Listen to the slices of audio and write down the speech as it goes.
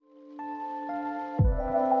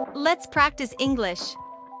Let's practice English.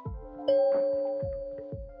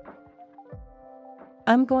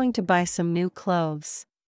 I'm going to buy some new clothes.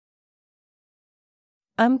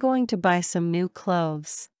 I'm going to buy some new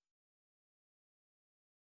clothes.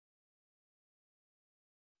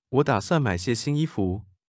 我打算买些新衣服。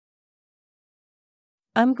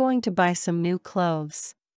I'm going to buy some new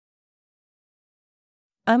clothes.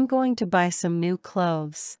 I'm going to buy some new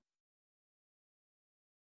clothes.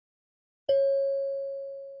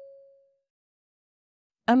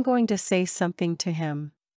 I'm going to say something to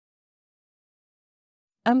him.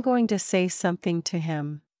 I'm going to say something to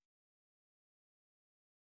him.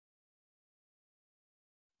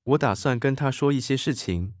 我打算跟他说一些事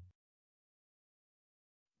情。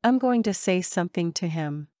I'm going to say something to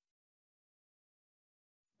him.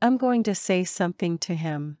 I'm going to say something to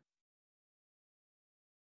him.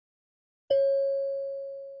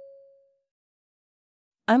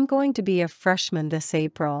 I'm going to be a freshman this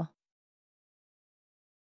April.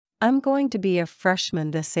 I'm going to be a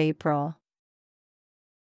freshman this April.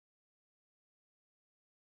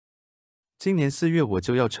 今年4月我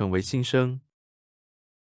就要成为新生。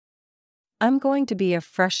I'm going to be a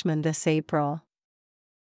freshman this April.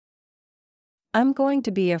 I'm going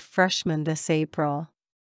to be a freshman this April.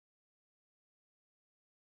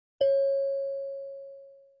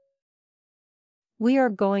 We are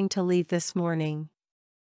going to leave this morning.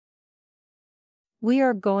 We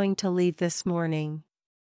are going to leave this morning.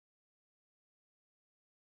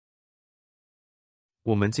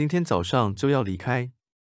 我们今天早上就要离开。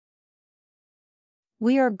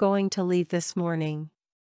We are going to leave this morning.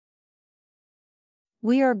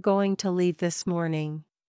 We are going to leave this morning.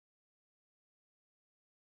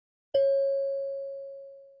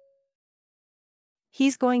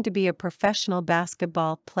 He's going to be a professional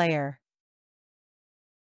basketball player.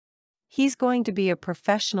 He's going to be a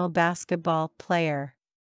professional basketball player.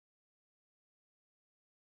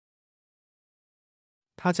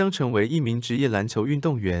 他将成为一名职业篮球运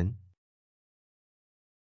动员。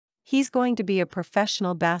He's going to be a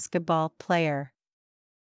professional basketball player.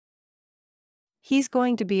 He's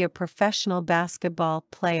going to be a professional basketball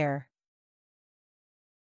player.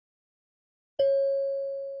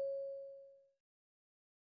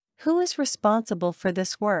 Who is responsible for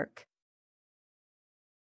this work?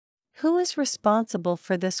 Who is responsible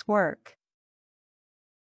for this work?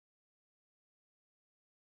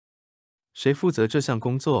 谁负责这项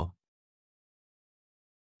工作？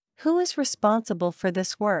 Who is responsible for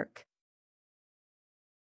this work?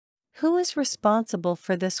 Who is responsible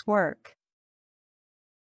for this work?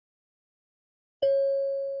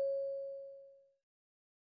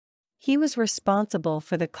 He was responsible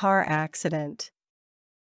for the car accident.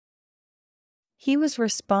 He was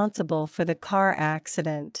responsible for the car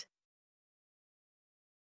accident.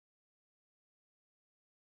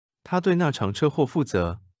 他对那场车祸负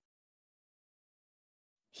责。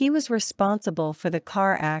He was responsible for the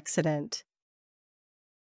car accident.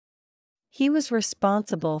 He was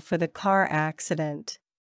responsible for the car accident.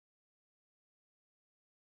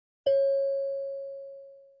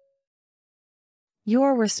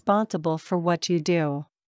 You're responsible for what you do.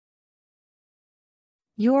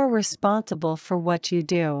 You're responsible for what you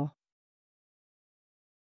do.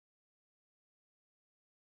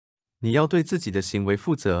 你要对自己的行为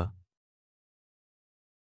负责。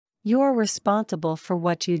You're responsible for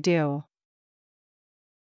what you do.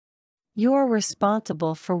 You're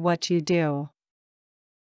responsible for what you do.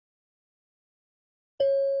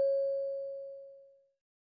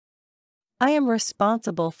 I am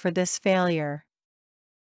responsible for this failure.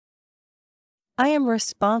 I am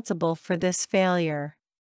responsible for this failure.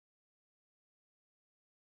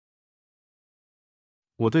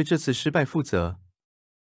 我对这次失败负责。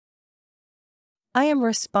I am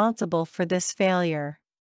responsible for this failure.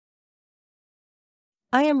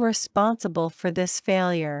 I am responsible for this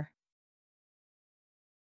failure.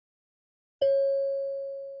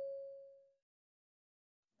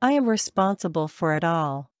 I am responsible for it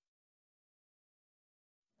all.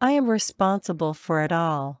 I am responsible for it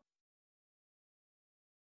all.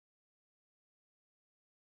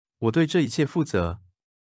 我对这一切负责。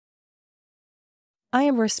I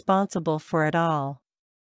am responsible for it all.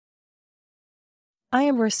 I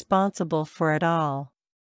am responsible for it all.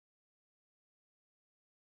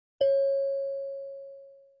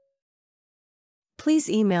 Please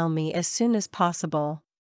email me as soon as possible.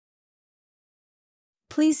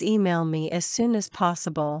 Please email me as soon as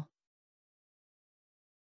possible.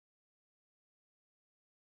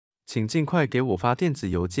 请尽快给我发电子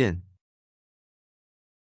邮件。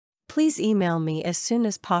Please email me as soon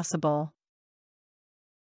as possible.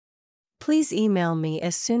 Please email me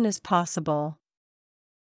as soon as possible.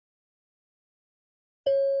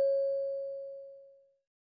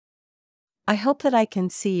 I hope that I can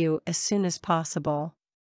see you as soon as possible.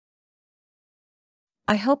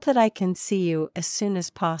 I hope that I can see you as soon as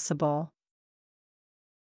possible.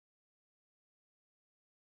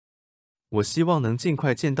 我希望能尽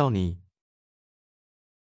快见到你。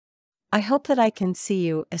I hope that I can see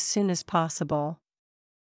you as soon as possible.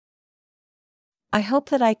 I hope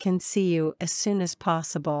that I can see you as soon as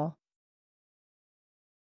possible.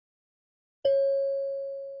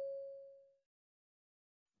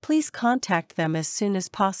 Please contact them as soon as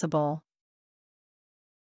possible.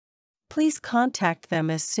 Please contact them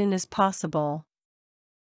as soon as possible.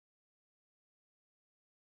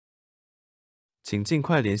 请尽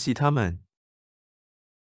快联系他们。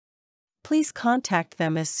Please contact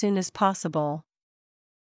them as soon as possible.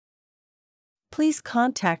 Please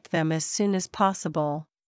contact them as soon as possible.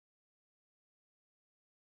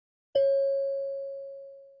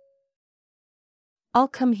 I'll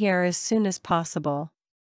come here as soon as possible.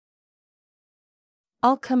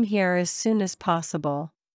 I'll come here as soon as possible.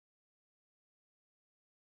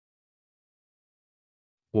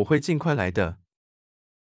 我会尽快来的。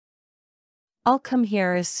I'll come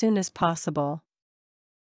here as soon as possible.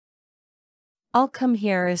 I'll come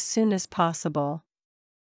here as soon as possible.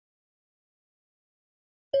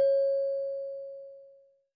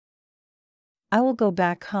 I will go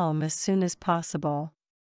back home as soon as possible.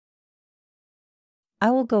 I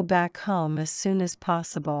will go back home as soon as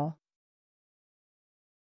possible.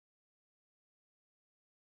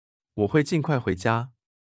 我会尽快回家。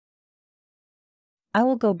I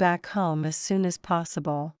will go back home as soon as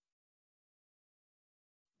possible.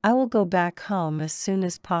 I will go back home as soon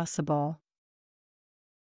as possible.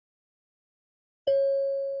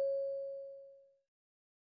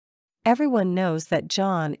 Everyone knows that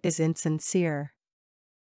John is insincere.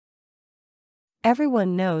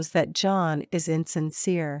 Everyone knows that John is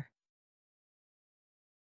insincere.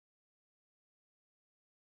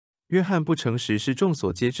 约翰不诚实是众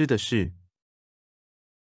所皆知的事。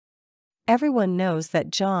Everyone knows that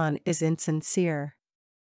John is insincere.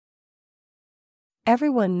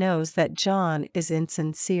 Everyone knows that John is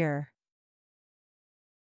insincere.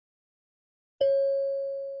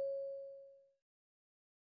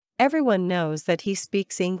 Everyone knows that he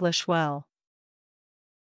speaks English well.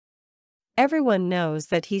 Everyone knows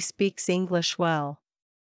that he speaks English well.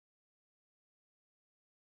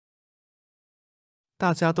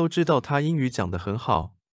 大家都知道他英语讲得很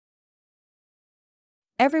好。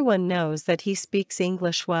Everyone knows that he speaks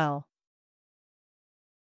English well.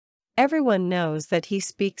 Everyone knows that he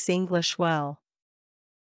speaks English well.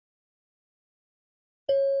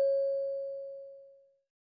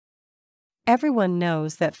 Everyone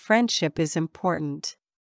knows that friendship is important.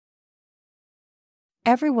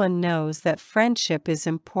 Everyone knows that friendship is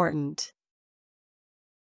important.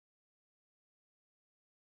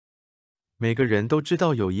 每个人都知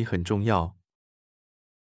道友谊很重要。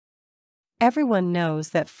Everyone knows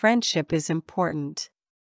that friendship is important.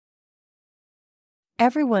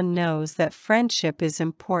 Everyone knows that friendship is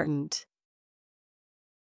important.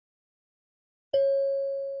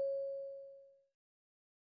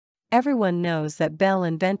 Everyone knows that Bell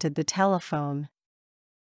invented the telephone.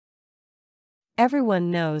 Everyone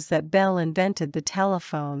knows that Bell invented the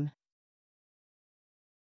telephone.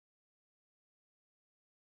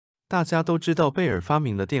 大家都知道贝尔发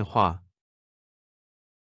明了电话。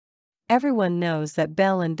Everyone knows that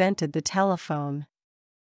Bell invented the telephone.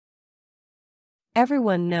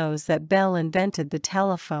 Everyone knows that Bell invented the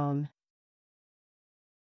telephone.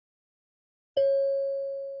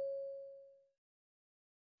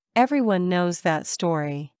 Everyone knows that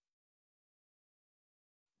story.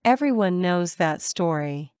 Everyone knows that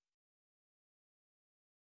story.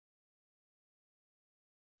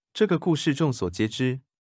 这个故事众所皆知。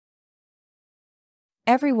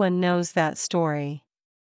Everyone knows that story.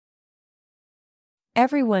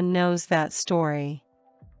 Everyone knows that story.